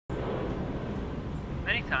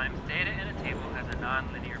Many times, data in a table has a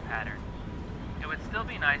non-linear pattern. It would still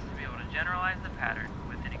be nice to be able to generalize the pattern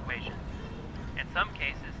with an equation. In some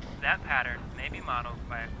cases, that pattern may be modeled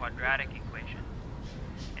by a quadratic equation.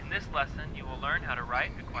 In this lesson, you will learn how to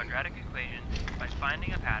write a quadratic equation by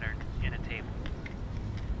finding a pattern in a table.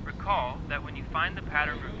 Recall that when you find the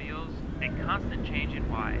pattern reveals a constant change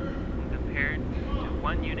in y compared to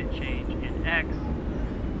 1 unit change in x,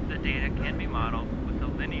 the data can be modeled with a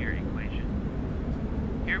linear equation.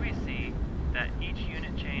 Here we see that each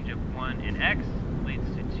unit change of 1 in x leads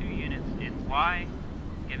to 2 units in y,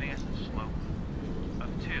 giving us a slope of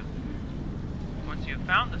 2. Once you have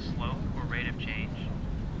found the slope or rate of change,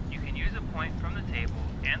 you can use a point from the table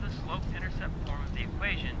and the slope-intercept form of the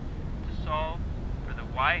equation to solve for the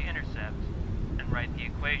y-intercept and write the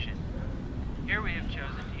equation. Here we have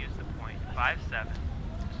chosen to use the point 5, 7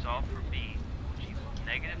 to solve for b, which equals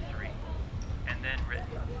 -3, and then written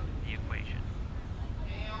the equation.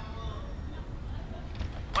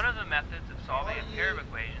 One of the methods of solving a pair of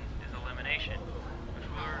equations is elimination, which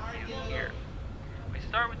we'll review here. We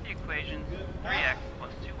start with the equations 3x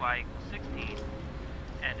plus 2y equals 16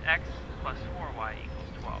 and x plus 4y equals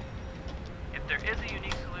 12. If there is a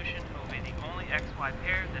unique solution, it will be the only xy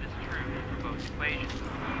pair that is true for both equations.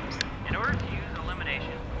 In order to use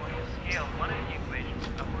elimination, we're going to scale one of the equations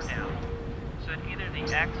up or down, so that either the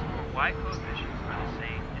x or y coefficients are the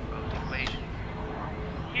same in both equations.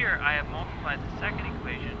 Here I have multiplied the second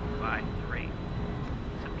equation by 3.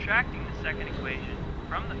 Subtracting the second equation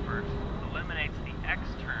from the first eliminates the x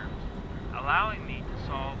terms, allowing me to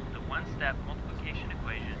solve the one-step multiplication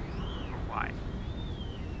equation for y.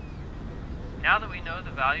 Now that we know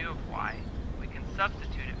the value of y, we can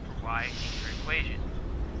substitute it for y in either equation.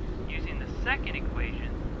 Using the second equation,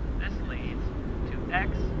 this leads to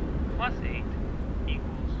x plus 8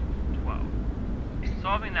 equals 12.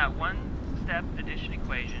 Solving that one-step addition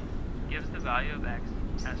equation gives the value of x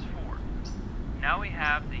as 4. Now we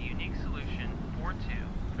have the unique solution 4, 2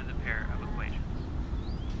 for the pair of equations.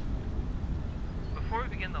 Before we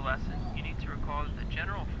begin the lesson, you need to recall that the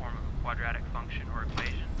general form of a quadratic function or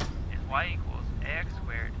equation is y equals ax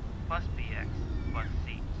squared plus bx plus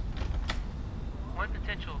c. One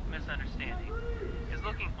potential misunderstanding is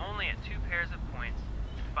looking only at 2 pairs of points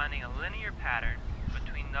and finding a linear pattern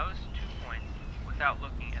between those 2 points without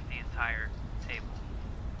looking at the entire table.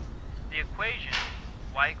 The equation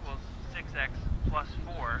y equals 6x plus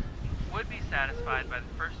 4 would be satisfied by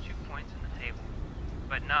the first 2 points in the table,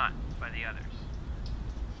 but not by the others.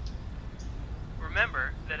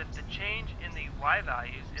 Remember that if the change in the y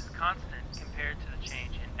values is constant compared to the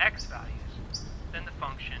change in x values, then the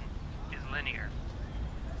function is linear.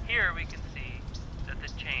 Here we can see that the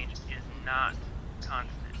change is not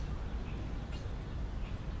constant.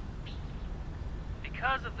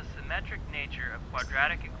 Because of the symmetric nature of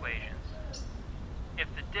quadratic equations, if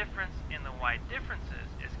the difference in the y differences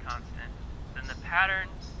is constant, then the pattern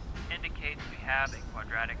indicates we have a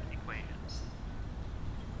quadratic equation.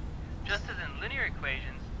 Just as in linear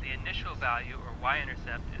equations, the initial value or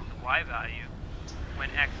y-intercept is the y value when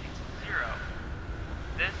x equals 0,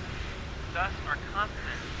 thus our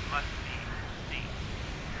constant must be c.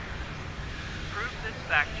 Prove this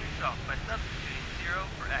fact yourself by substituting 0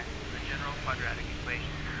 for x in the general quadratic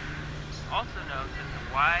equation. Also note that the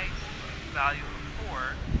y value of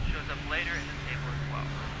 4 shows up later in the table as well.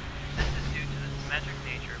 This is due to the symmetric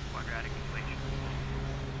nature of quadratic equations.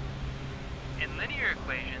 In linear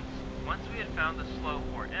equations, once we had found the slope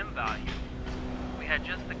or m value, we had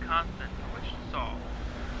just the constant for which to solve.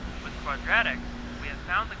 With quadratics, we have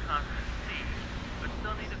found the constant c, but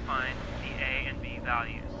still need to find the a and b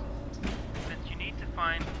values. Since you need to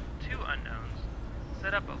find 2 unknowns,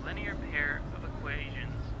 set up a linear pair of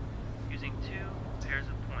equations using 2 pairs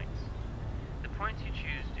of points. The points you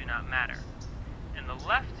choose do not matter. In the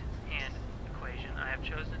left-hand equation, I have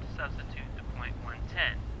chosen to substitute the point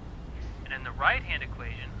 110. And in the right-hand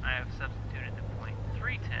equation, I have substituted the point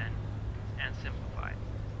 310 and simplified.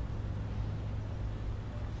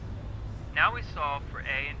 Now we solve for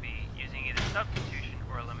a and b using either substitution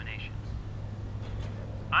or elimination.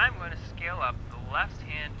 I'm going to scale up the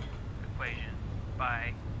left-hand equation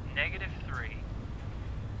by -3.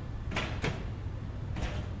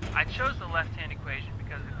 I chose the left-hand equation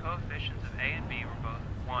because the coefficients of a and b were both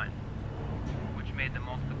 1, which made the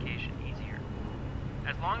multiplication easier.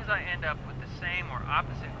 As long as I end up with the same or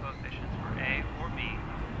opposite coefficients for a or b,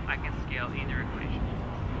 I can scale either equation.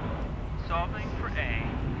 Solving for a,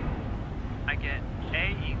 I get a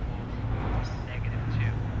equals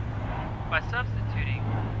 -2. By substituting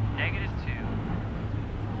 -2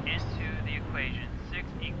 into the equation 6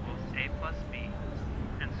 equals a plus b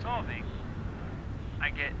and solving, I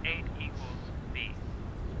get 8 equals b.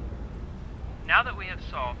 Now that we have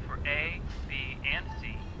solved for a, b, and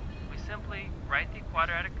c, we simply write the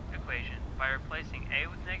quadratic equation by replacing a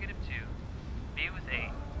with -2, b with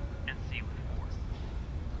 8, and c with 4.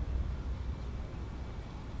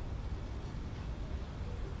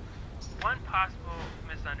 One possible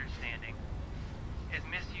misunderstanding is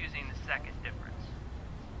misusing the second difference.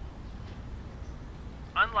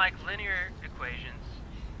 Unlike linear equations,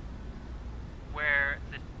 where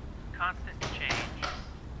the constant change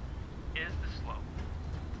is the slope,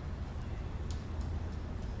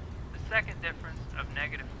 the second difference of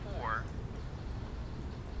 -4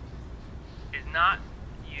 is not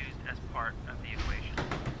used as part of the equation.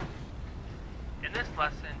 In this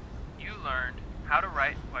lesson, you learned how to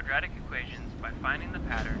write quadratic equations by finding the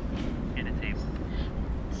pattern in a table.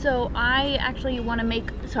 So I actually want to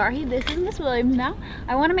make, sorry, this is Miss Williams now.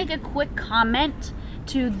 I want to make a quick comment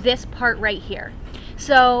to this part right here.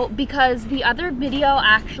 So because the other video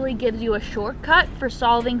actually gives you a shortcut for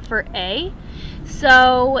solving for A.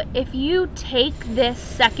 So if you take this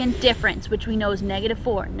second difference, which we know is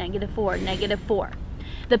 -4, -4, -4,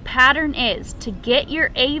 the pattern is to get your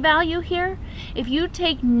A value here, if you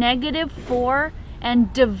take -4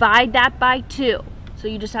 and divide that by 2. So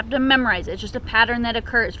you just have to memorize it. It's just a pattern that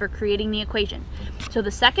occurs for creating the equation. So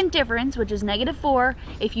the second difference, which is -4,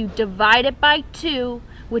 if you divide it by 2,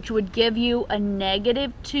 which would give you a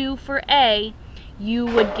 -2 for A, you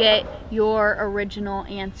would get your original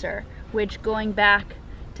answer, which, going back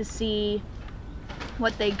to see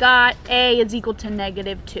what they got, A is equal to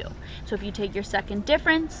 -2. So if you take your second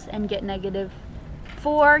difference and get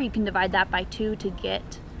 -4, you can divide that by 2 to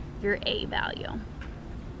get your A value.